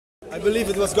I believe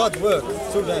it was God's work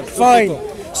through them. Fine.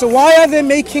 So why are they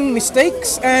making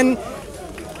mistakes and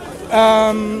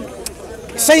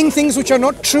saying things which are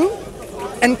not true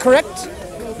and correct?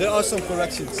 There are some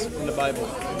corrections in the Bible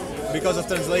because of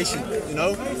translation, you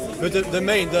know. But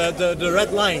the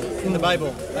red line in the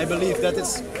Bible, I believe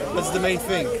that's the main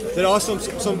thing. There are some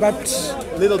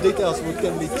little details which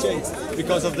can be changed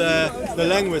because of the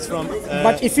language from.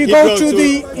 But if you go to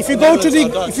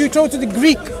the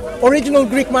Greek original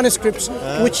Greek manuscripts,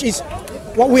 which is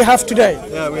what we have today,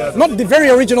 we have not the very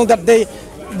original that the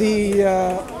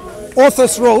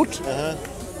authors wrote,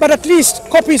 but at least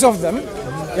copies of them,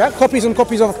 copies and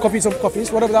copies of copies of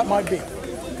copies, whatever that might be.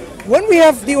 When we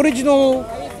have the original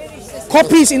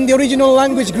copies in the original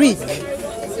language Greek,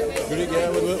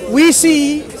 we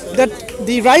see that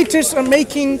the writers are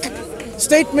making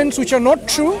statements which are not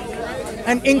true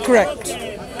and incorrect.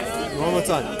 One more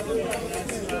time.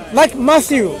 Like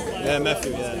Matthew. Yeah,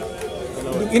 Matthew.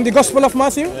 Yeah. In the Gospel of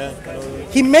Matthew,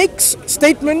 he makes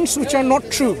statements which are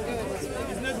not true.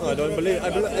 No, I don't believe.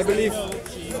 I believe.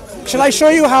 Shall I show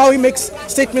you how he makes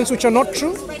statements which are not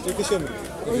true? You can show me.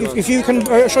 If you can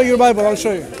show your Bible, I'll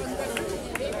show you.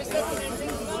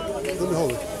 Let me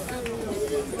hold it.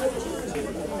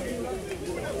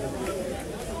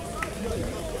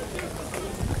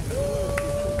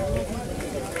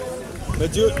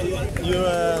 But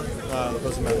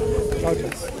doesn't matter.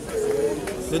 Okay.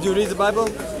 Did you read the Bible?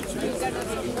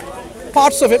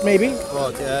 Parts of it, maybe.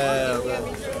 Right. Yeah.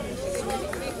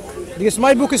 Because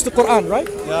my book is the Quran, right?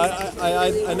 Yeah,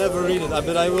 I never read it,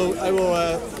 but I will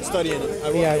study in it.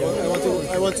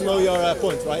 I want to know your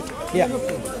point, right? Yeah.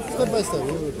 Step by step.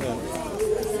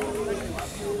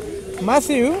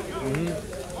 Matthew,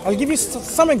 I'll give you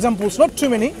some examples, not too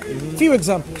many, few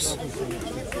examples.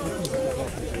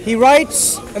 He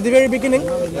writes at the very beginning,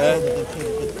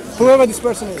 whoever this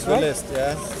person is, right? The list,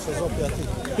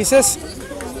 yeah. He says,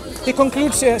 he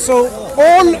concludes here, so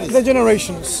all the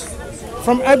generations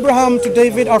from Abraham to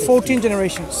David are 14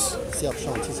 generations.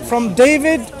 From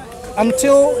David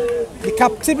until the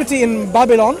captivity in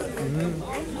Babylon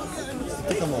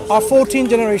are 14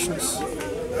 generations.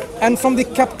 And from the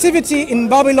captivity in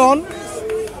Babylon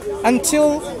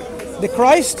until the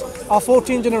Christ are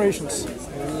 14 generations.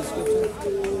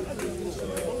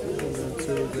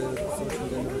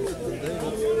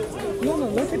 No,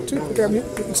 look at two.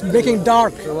 It's making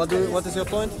dark. So what is your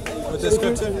point with the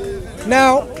scripture?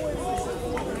 Now,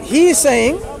 he is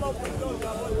saying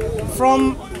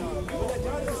from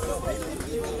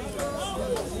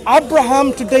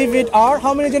Abraham to David are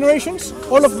how many generations?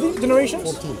 All of the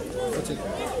generations?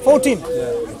 14. Yeah.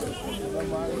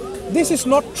 This is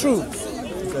not true.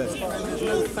 There's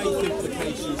no faith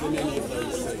implications in any of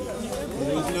those things.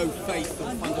 There is no faith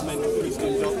or fundamental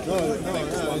Christian doctrine.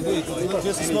 No, indeed. It's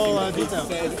just a small detail.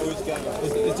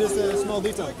 It's just a small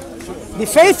detail. The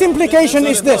faith implication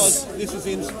is this. This is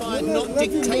inspired, not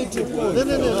dictated. No.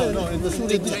 Dictated is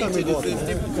the difference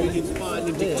between inspired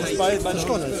and dictated. Inspired by the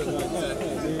Quran.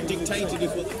 Dictated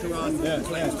is what the Quran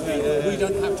claims to be. We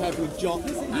don't have to have a jot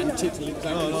and tittle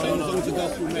exactly the same as long as the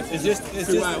gospel message is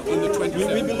throughout in the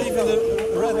 27th. We believe in the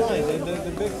red line, the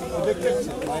big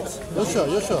picture, right?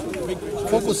 You're sure.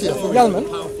 Focus here. Gelman,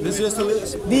 This is just a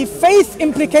little. the faith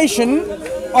implication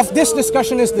of this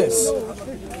discussion is this.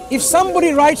 If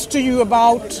somebody writes to you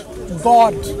about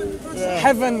God,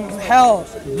 heaven, hell,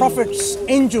 prophets,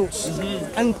 angels,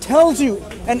 and tells you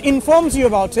and informs you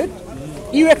about it,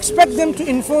 you expect them to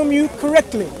inform you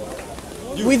correctly,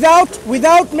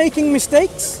 without making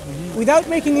mistakes, without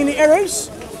making any errors,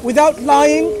 without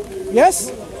lying.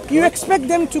 Yes, you expect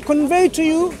them to convey to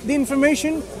you the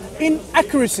information in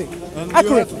accuracy. You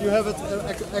have it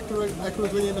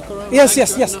accurately in the Quran?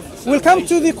 Yes. We'll come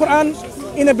to the Quran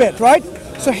in a bit, right?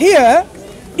 So here,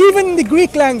 even in the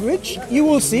Greek language, you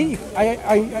will see,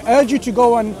 I urge you to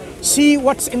go and see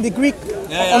what's in the Greek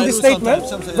on this statement.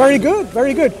 Very good.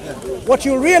 Yeah. What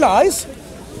you'll realize,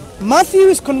 Matthew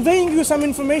is conveying you some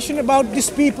information about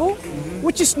these people,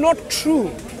 which is not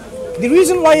true. The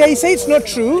reason why I say it's not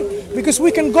true, because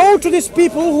we can go to these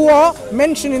people who are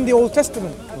mentioned in the Old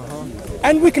Testament.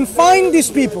 And we can find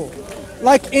these people,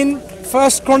 like in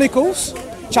 1 Chronicles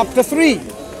chapter 3,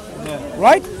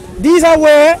 right? These are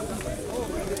where...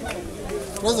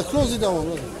 Brother, close it down,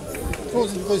 brother.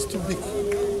 Close it because it's too big.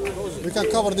 We can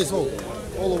cover this all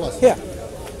of us. Here.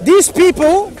 These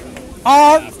people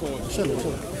are...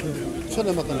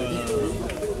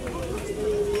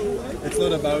 It's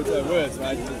not about words,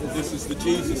 right? This is the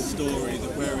Jesus story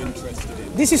that we're interested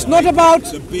in. This is not about...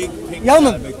 The big picture.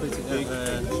 Yelman.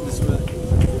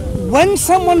 When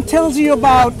someone tells you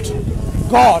about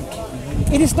God,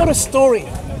 it is not a story.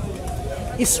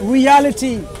 is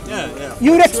reality. Yeah.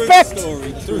 You would expect,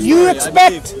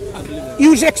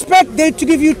 you expect they to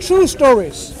give you true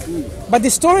stories, but the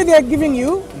story they are giving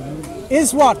you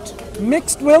is what?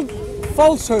 Mixed with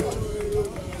falsehood.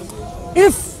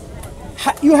 If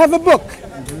you have a book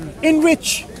in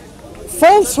which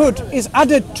falsehood is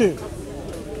added to,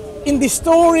 in the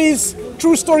stories,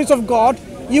 true stories of God,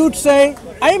 you would say,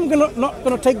 I am not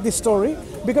going to take this story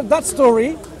because that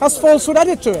story has falsehood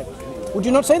added to it. Would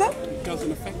you not say that? It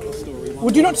doesn't affect the story.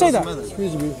 Would you not say that?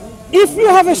 Excuse me. If you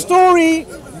have a story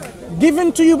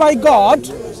given to you by God,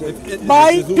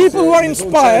 by people who are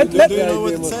inspired, Do you know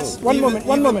what it says? One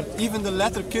moment. Even the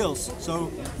letter kills.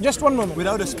 So Just one moment.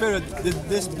 without a spirit,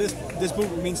 this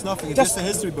book means nothing. It's just a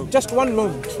history book. Just one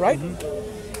moment, right?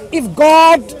 If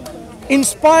God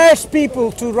inspires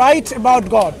people to write about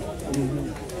God,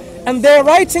 and they're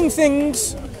writing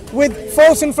things with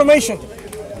false information,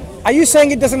 are you saying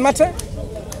it doesn't matter?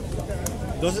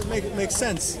 Does it make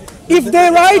sense? If they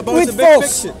write about with the big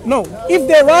false, picture. no, if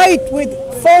they write with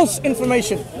false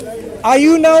information, are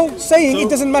you now saying it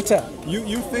doesn't matter?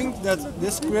 You think that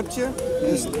this scripture,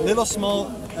 this little small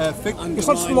fiction, It's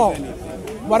not small.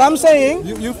 What I'm saying,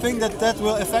 you think that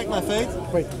will affect my faith?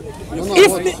 wait, No,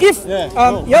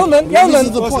 Yelman, this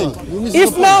is the point. You miss the if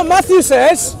point. now Matthew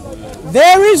says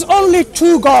there is only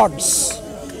two gods,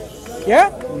 yeah,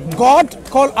 God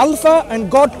called Alpha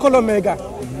and God called Omega,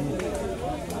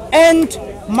 and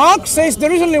Mark says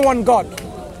there is only one God,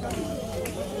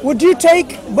 would you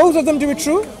take both of them to be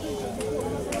true?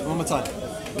 One more time.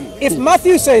 If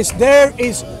Matthew says there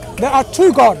are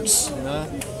two gods,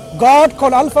 God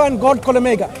called Alpha and God called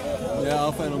Omega, Yeah,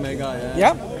 Alpha and Omega.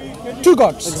 Yeah. yeah, two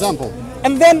gods. Example.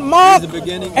 And then Mark, The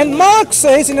beginning. and Mark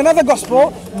says in another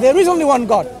gospel, there is only one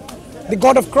God, the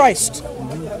God of Christ.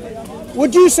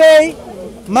 Would you say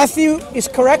Matthew is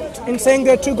correct in saying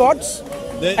there are two gods?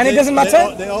 And it doesn't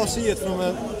matter? They all see it from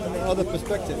another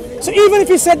perspective. So even if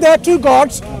he said there are two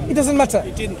gods, it doesn't matter.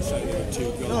 He didn't say there were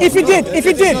two gods. If he did,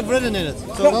 It's not written in it.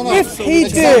 So No, if he did,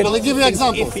 Example. I'll give you an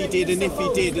example. If he did, and if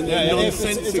he did, and they're yeah, if it's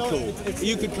nonsensical. all-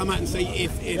 You could come out and say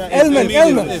if. Elman,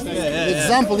 Elman.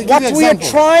 Example. I'll give What you we are example.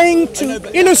 trying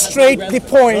to illustrate the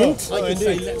point. I could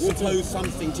say let's suppose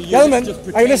something to you. Elman, let's just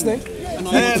are you pretend. listening? And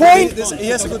The I point, He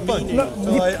has a good point.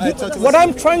 So I totally what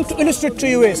I'm trying to illustrate to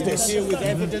you is this. deal with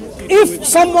evidence. If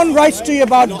someone writes to you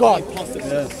about God,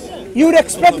 you would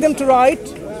expect them to write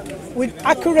with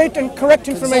accurate and correct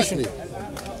information. Exactly.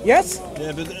 Yes?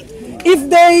 Yeah, but If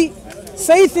they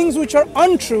say things which are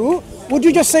untrue, would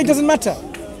you just say it doesn't matter?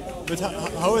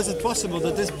 how is it possible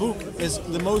that this book is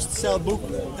the most sold book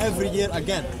every year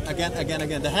again?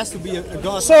 There has to be a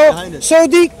God behind it. So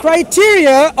the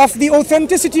criteria of the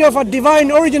authenticity of a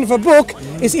divine origin of a book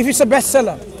is if it's a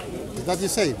bestseller. Is that you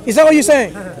say? Is that what you're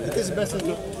saying? It is best.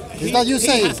 Is that you He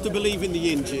saying? has to believe in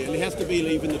the Injil. He has to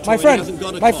believe in the Torah. My friend, He hasn't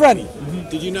got a my copy. friend.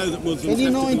 Did you know that Muslims Can you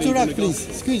have not to believe interact, in the please?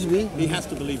 Gospels? Excuse me. He has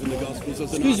to believe in the Gospels as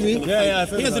an Excuse me? article of Yeah,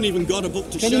 faith. He hasn't even got a book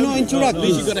to Can show you not interact, At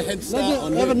least please? you've got a head start Let's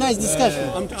on have a you. nice discussion.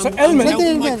 So, Elman- I'm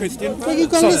helping my Christian. Well, you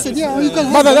can listen. Yeah, you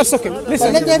can. Brother, that's okay. But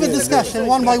Listen, let's have a discussion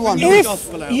one by one. if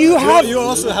you have... You're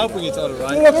also helping each other,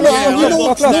 right? Look, You know,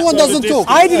 look, look. no one doesn't talk.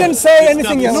 I didn't say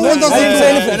anything yet. No one doesn't I didn't say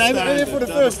say anything. And I'm here for the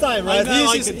first time, right? I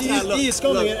know, I He can tell. is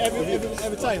coming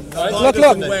every time. Right? Look,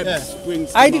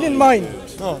 look. I didn't mind.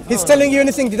 He's telling you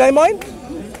anything. Did I mind?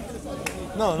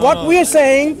 No, no, What no. we are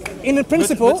saying in a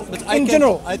principle, But I in can,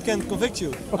 general. I can convict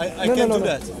you. I No, can't no, do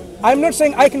no. that. I'm not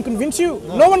saying I can convince you.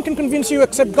 No one can convince you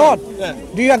except God. Yeah.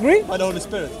 Do you agree? By the Holy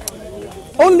Spirit.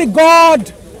 Only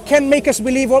God can make us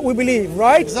believe what we believe,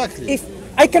 right? Exactly. If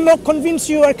I cannot convince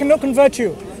you, I cannot convert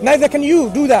you. Neither can you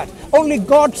do that. Only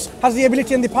God has the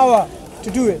ability and the power to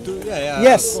do it. Yeah,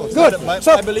 Yes, of course. good. But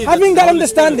So I believe having that that the Holy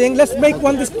understanding, let's make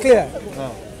one this clear.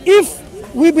 If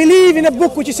we believe in a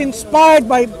book which is inspired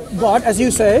by God, as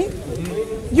you say,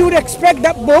 you would expect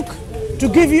that book to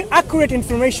give you accurate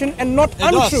information and not It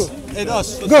untrue. does. It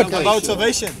does. Good. About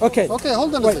salvation. Okay. Okay,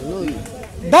 hold on a second.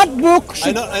 No, That book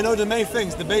should I know the main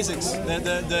things, the basics,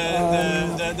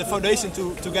 the foundation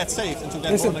to get saved and to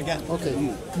get Listen. born again. okay.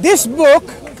 This book,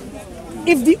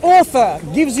 if the author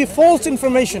gives you false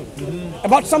information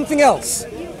about something else,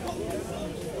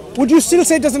 would you still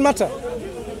say it doesn't matter?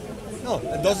 No,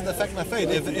 it doesn't affect my faith.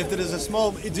 If there is a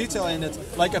small detail in it,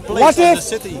 like a place What in if? the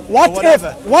city or What if?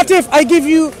 whatever. What if I give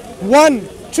you 1,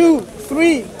 2,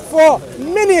 3, 4,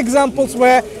 many examples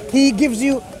where he gives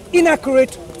you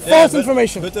inaccurate, false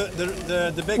information? But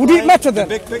the big Would it line, matter then?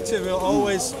 The big picture will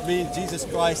always be Jesus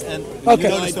Christ and Okay, you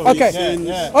know the story. okay.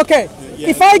 Yeah, yeah. Okay,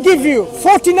 if I give you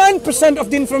 49%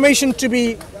 of the information to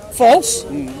be false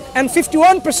and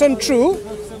 51% true,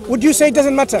 would you say it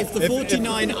doesn't matter? If the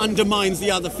 49 undermines the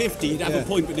other 50, you'd have a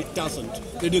point, but it doesn't.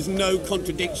 There is no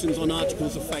contradictions on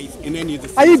articles of faith in any of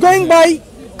the. Are you going by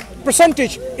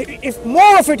percentage? If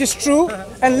more of it is true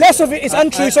and less of it is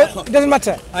untrue, so it doesn't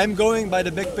matter. I'm going by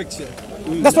the big picture.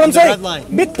 That's what I'm The saying. red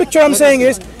line. Big picture I'm saying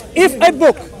is, if a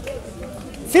book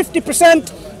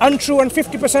 50% untrue and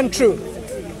 50% true,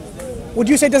 would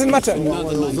you say it doesn't matter?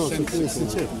 Another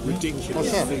nonsensical,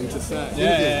 ridiculous thing to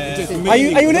say. Are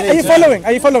you following?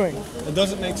 Are you following? It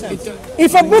doesn't make sense.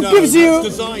 If a book gives you, it's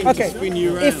designed to spin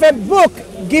you around. if a book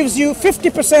gives you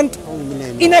 50%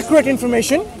 inaccurate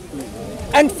information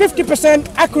and 50%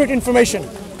 accurate information,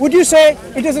 would you say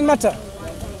it doesn't matter?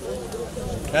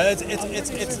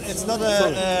 It's not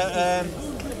a.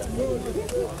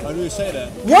 How do you say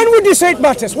that? When would you say it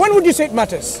matters? When would you say it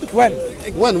matters? When?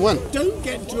 When? Don't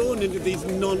get drawn into these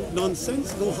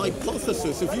nonsensical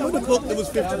hypotheses. If you had a book that was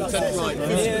 50% right,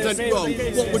 50% wrong,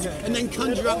 what would, and then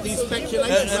conjure up these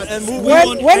speculations.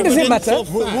 When does it matter?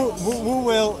 Who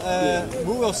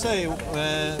will say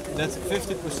that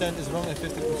 50% is wrong and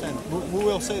 50%? Who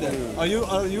will say that? Are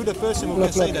you the person who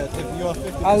can say that if you are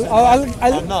 50%?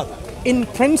 I'm not. In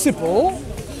principle,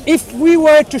 if we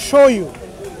were to show you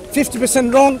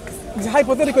 50% wrong, it's a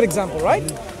hypothetical example, right?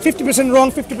 50%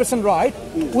 wrong, 50% right,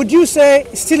 would you say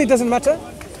still it doesn't matter?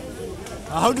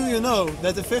 How do you know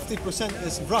that the 50%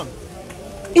 is wrong?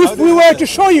 If we were to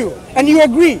show you and you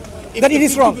agree that it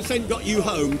is wrong. If 50% got you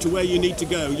home to where you need to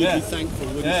go, you'd be thankful,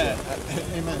 wouldn't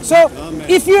you? Amen. So,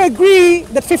 if you agree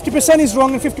that 50% is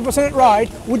wrong and 50% right,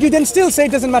 would you then still say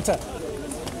it doesn't matter?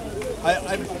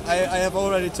 I have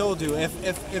already told you, if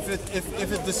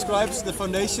it describes the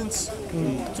foundations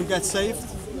to get saved,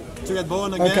 to get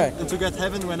born again, and to get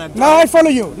heaven when I die. Now I follow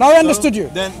you. Now I understood you.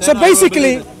 Then So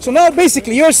now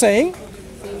basically you're saying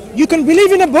you can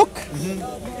believe in a book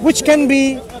which can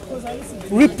be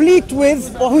replete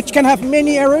with, or which can have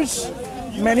many errors,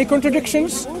 many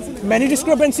contradictions, many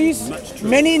discrepancies,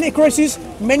 many inaccuracies,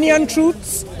 many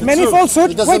untruths, many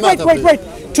falsehoods. Wait.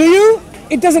 To you,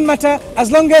 it doesn't matter as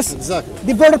long as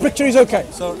the broader picture is okay.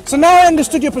 So now I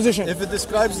understood your position. If it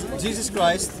describes Jesus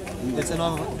Christ, it's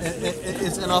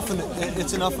enough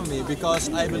for me, because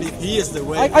I believe He is the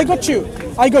way. I got you.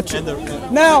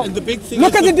 Now, And the big thing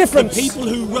look is at the difference. The people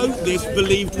who wrote this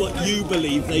believed what you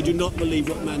believe. They do not believe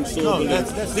what Mansur believed.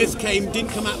 This didn't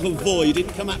come out of a void,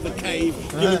 didn't come out of a cave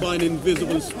given by an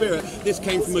invisible spirit. This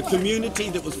came from a community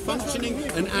that was functioning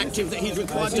and active, that he's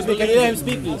required to believe. Can you let him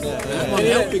speak, please? I'm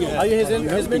helping him. Are you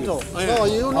his mentor? No,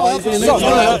 you know.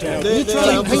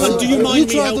 Hang on, do you mind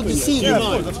me try to helping? deceive Do you him.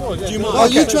 mind? Do you mind? Oh,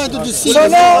 you try to deceive So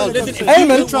him. now,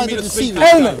 You try to deceive him.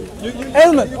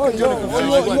 Elman.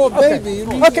 You're baby.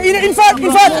 Okay, in fact,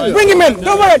 bring him in.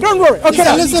 Don't worry. Okay,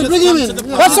 now. Listen, bring him in.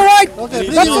 That's all right. Okay,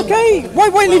 bring That's him in. okay.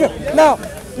 Why leave him? Now,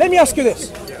 let me ask you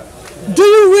this. Do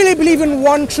you really believe in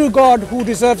one true God who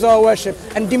deserves our worship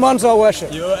and demands our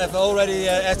worship? You have already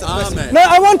asked a question. No,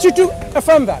 I want you to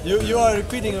affirm that. You are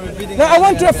repeating and repeating. No, I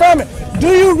want to affirm it. Do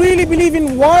you really believe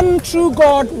in one true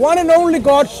God, one and only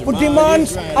God who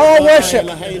demands our worship?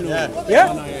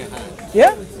 Yeah?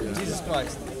 Jesus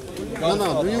Christ.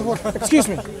 No, do you want? Excuse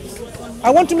me. I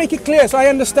want to make it clear so I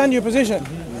understand your position.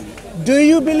 Do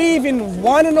you believe in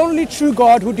one and only true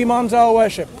God who demands our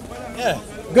worship? Yeah.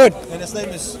 Good. And His name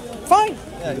is. Fine.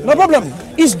 No problem.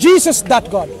 Is Jesus that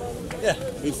God? Yeah.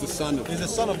 He's the son of. He's the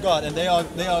Son of God, and they are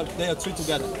three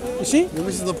together. You see?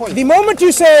 This is the point. The moment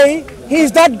you say He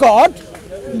is that God,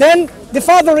 then the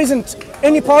Father isn't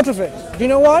any part of it. Do you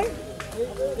know why?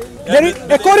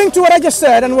 According to what I just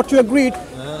said and what you agreed,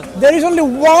 there is only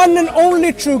one and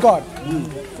only true God.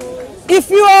 If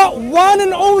you are one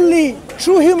and only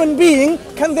true human being,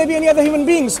 can there be any other human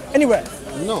beings anywhere?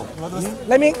 No.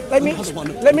 Let me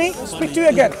speak to you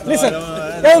again. Listen,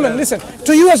 Elman, listen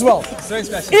to you as well.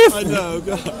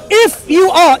 If you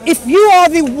are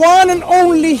the one and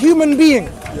only human being,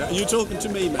 Are you talking to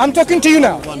me, man? I'm talking to you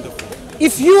now. Wonderful.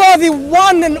 If you are the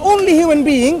one and only human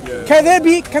being, can there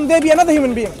be another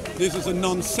human being? This is a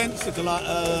nonsensical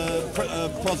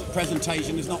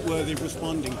presentation. It's not worthy of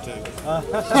responding to.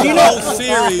 Do you A know? whole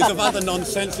series of other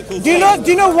nonsensical. Do you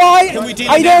know why Can we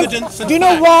deal I in don't? evidence and Do you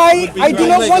know fact? why Would be I do great.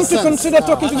 not Make want a to sense. consider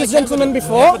talking to this gentleman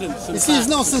before? Evidence and You see, it's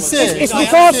not sincere.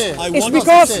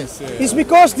 It's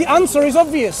because the answer is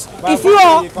obvious. If you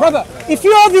are, brother, if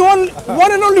you are the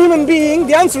one and only human being,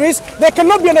 the answer is there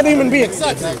cannot be another human being.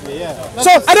 Exactly, yeah.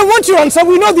 So I don't want your answer.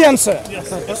 We know the answer.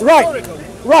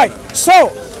 Right.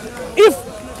 So if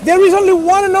there is only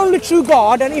one and only true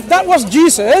God, and if that was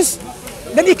Jesus,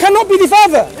 then it cannot be the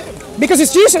Father, because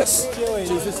it's Jesus.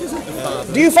 Jesus isn't the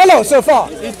Father. Do you follow so far?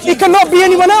 It cannot be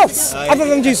anyone else other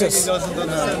than Jesus. He doesn't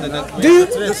understand that. Do you?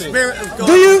 The Spirit of God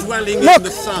Do you- is dwelling look. in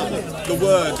the Son, the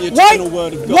Word, the Why? eternal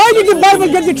Word of God. Why did the Bible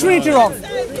get the Trinity wrong?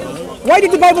 Why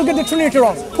did the Bible get the Trinity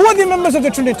wrong? Who are the members of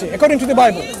the Trinity according to the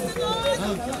Bible?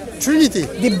 Trinity.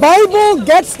 The Bible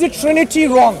gets the Trinity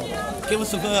wrong. Give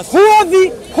us a verse. Who are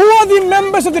the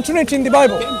members of the Trinity in the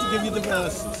Bible? Get him to give you the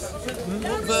verses.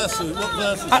 What verses? What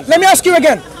verses? Let me ask you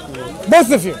again,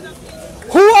 both of you.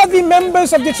 Who are the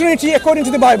members of the Trinity according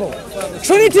to the Bible?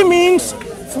 Trinity means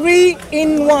 3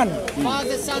 in 1.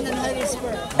 Father, Son, and Holy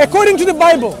Spirit. According to the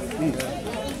Bible.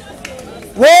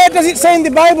 Where does it say in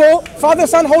the Bible, Father,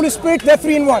 Son, Holy Spirit, they're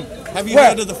 3 in 1? Have you Where?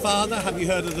 heard of the Father? Have you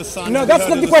heard of the Son? No, Have that's you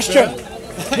not heard the of question. Spirit?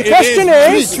 The It question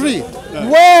is, Three.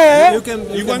 where,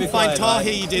 You won't find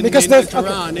Tawheed in Because the there's-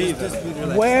 Quran either.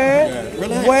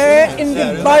 where in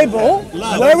the Bible,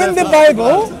 where in the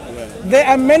Bible, they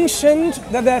are mentioned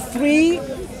that the 3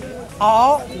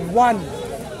 are 1.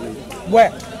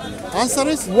 Where? Answer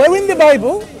is Where in the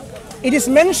Bible it is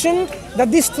mentioned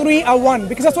that these 3 are 1,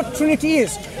 because that's what Trinity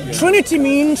is. Trinity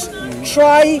means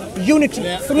tri-unity,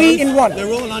 3 in 1. They're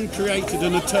all uncreated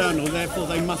and eternal, therefore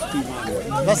they must be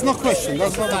one. that's not question.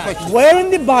 That's not the question. Where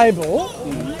in the Bible,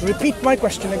 repeat my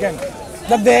question again,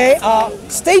 that they are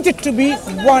stated to be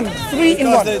 1, 3 in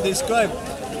Because 1. they describe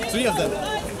 3 of them.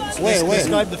 Where? They Where?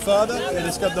 describe the Father, they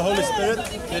describe the Holy Spirit,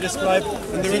 they describe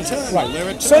They're eternal. Right. They're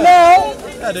eternal. So now,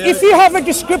 Yeah, they if you have a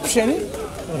description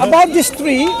about these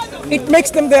 3, it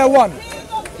makes them their 1.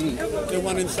 They're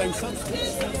one in the same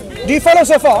substance. Do you follow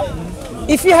so far?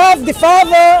 If you have the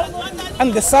Father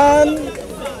and the Son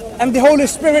and the Holy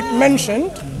Spirit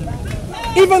mentioned,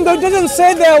 even though it doesn't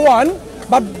say they are 1,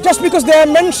 but just because they are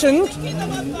mentioned,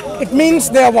 it means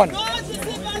they are 1.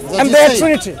 And you they are say?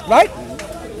 Trinity, right?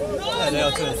 Yeah, they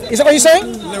are Trinity. Is that what you're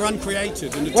saying? They're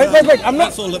uncreated and Wait, eternal. wait, I'm not-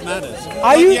 That's all that matters.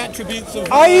 Are Like you- the attributes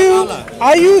of Are you Allah.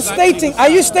 are you Exactly stating the are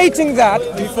you same. stating that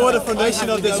Before the I foundation have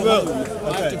of to this go world. home.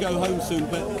 I have to go home soon,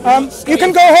 but you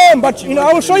can go home, but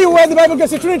I will show you where the Bible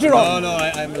gets the Trinity Oh wrong. no,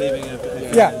 I'm leaving it.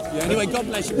 Yeah. yeah, anyway, God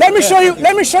bless you. Let me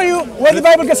show you where the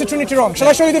Bible gets the Trinity wrong. Shall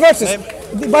I show you the verses?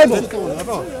 The Bible.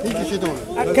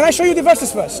 Can I show you the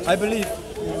verses first? I believe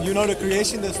you know the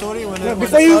creation, the story when it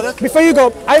started. Before you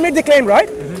go, I made the claim, right?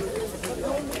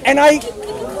 And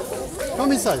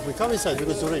Come inside. We come inside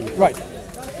because it's raining. right.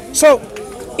 So,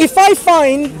 if I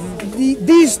find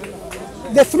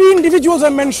the 3 individuals I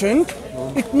mentioned,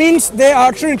 it means they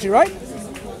are Trinity, right?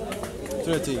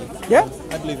 Trinity. Yeah?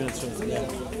 I believe in a Trinity. Yeah.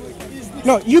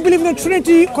 No, you believe in a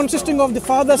Trinity consisting of the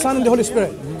Father, Son, and the Holy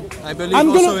Spirit. I believe I'm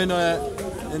also gonna-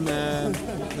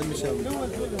 let me show you.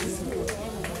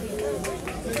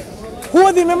 Who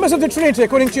are the members of the Trinity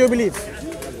according to your belief?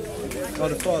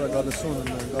 God the Father, God the Son, and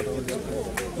God the Holy Spirit.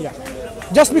 Yeah.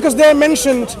 Just because they are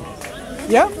mentioned,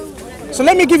 yeah? So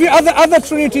let me give you other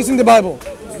Trinities in the Bible.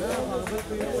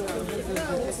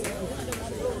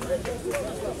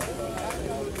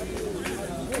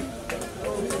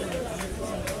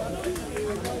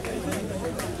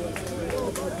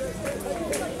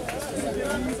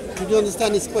 Did you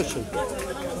understand his question?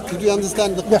 Did you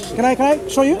understand the Yeah. question? Can I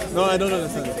show you? No, I don't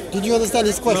understand. Did you understand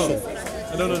his question?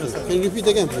 I don't understand. Can you repeat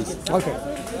again, please? Okay.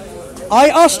 I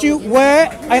asked you where,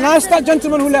 and I asked that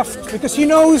gentleman who left because he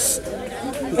knows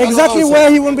exactly answer.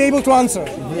 where he won't be able to answer.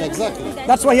 Yeah, exactly.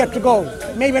 That's why he had to go.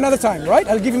 Maybe another time, right?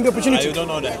 I'll give him the You opportunity. don't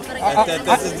know that.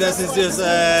 This is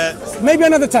just. Maybe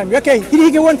another time. Okay.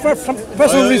 He went for some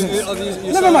personal Oh, reasons.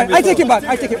 you Never saw mind. him I take before. it back.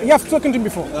 I take it. You have spoken to him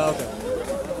before. Oh, okay.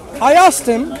 I asked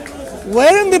him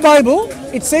where in the Bible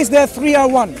it says there are 3 are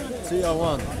 1. 3 or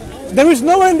 1. There is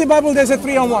nowhere in the Bible there's a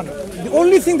 3 are 1. The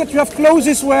only thing that you have close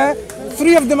is where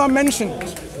 3 of them are mentioned.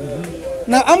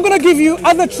 Now I'm going to give you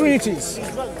other trinities.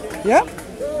 Yeah?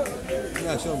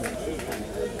 Yeah, show me.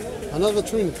 Another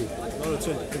Trinity. No, the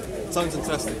Trinity. Sounds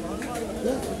interesting.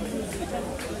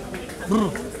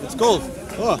 It's cold.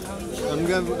 Oh, I'm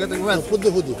getting wet. Put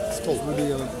the hoodie. It's cold.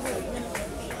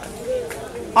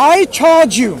 I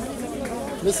charge you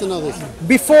Listen to this.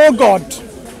 before God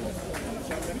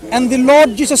and the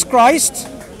Lord Jesus Christ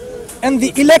and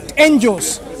the elect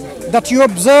angels that you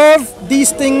observe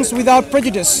these things without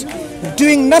prejudice,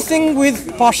 doing nothing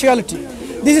with partiality.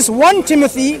 This is 1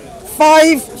 Timothy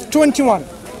 5:21.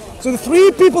 So the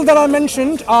 3 people that are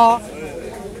mentioned are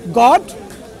God,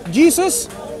 Jesus,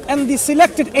 and the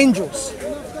selected angels.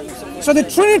 So the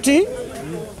Trinity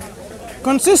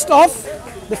consists of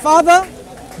the Father,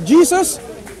 Jesus,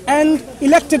 and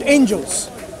elected angels,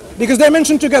 because they're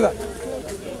mentioned together.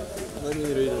 Let me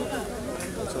read it.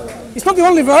 It's not the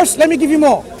only verse. Let me give you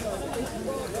more.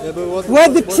 Yeah, but what, Where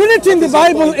the Trinity in the is the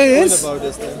Bible point is, about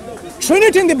this then?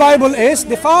 Trinity in the Bible is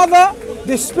the Father,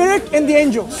 the Spirit and the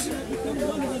angels.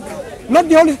 Not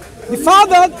the Holy, the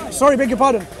Father, sorry, beg your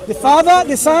pardon. The Father,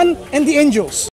 the Son, and the angels.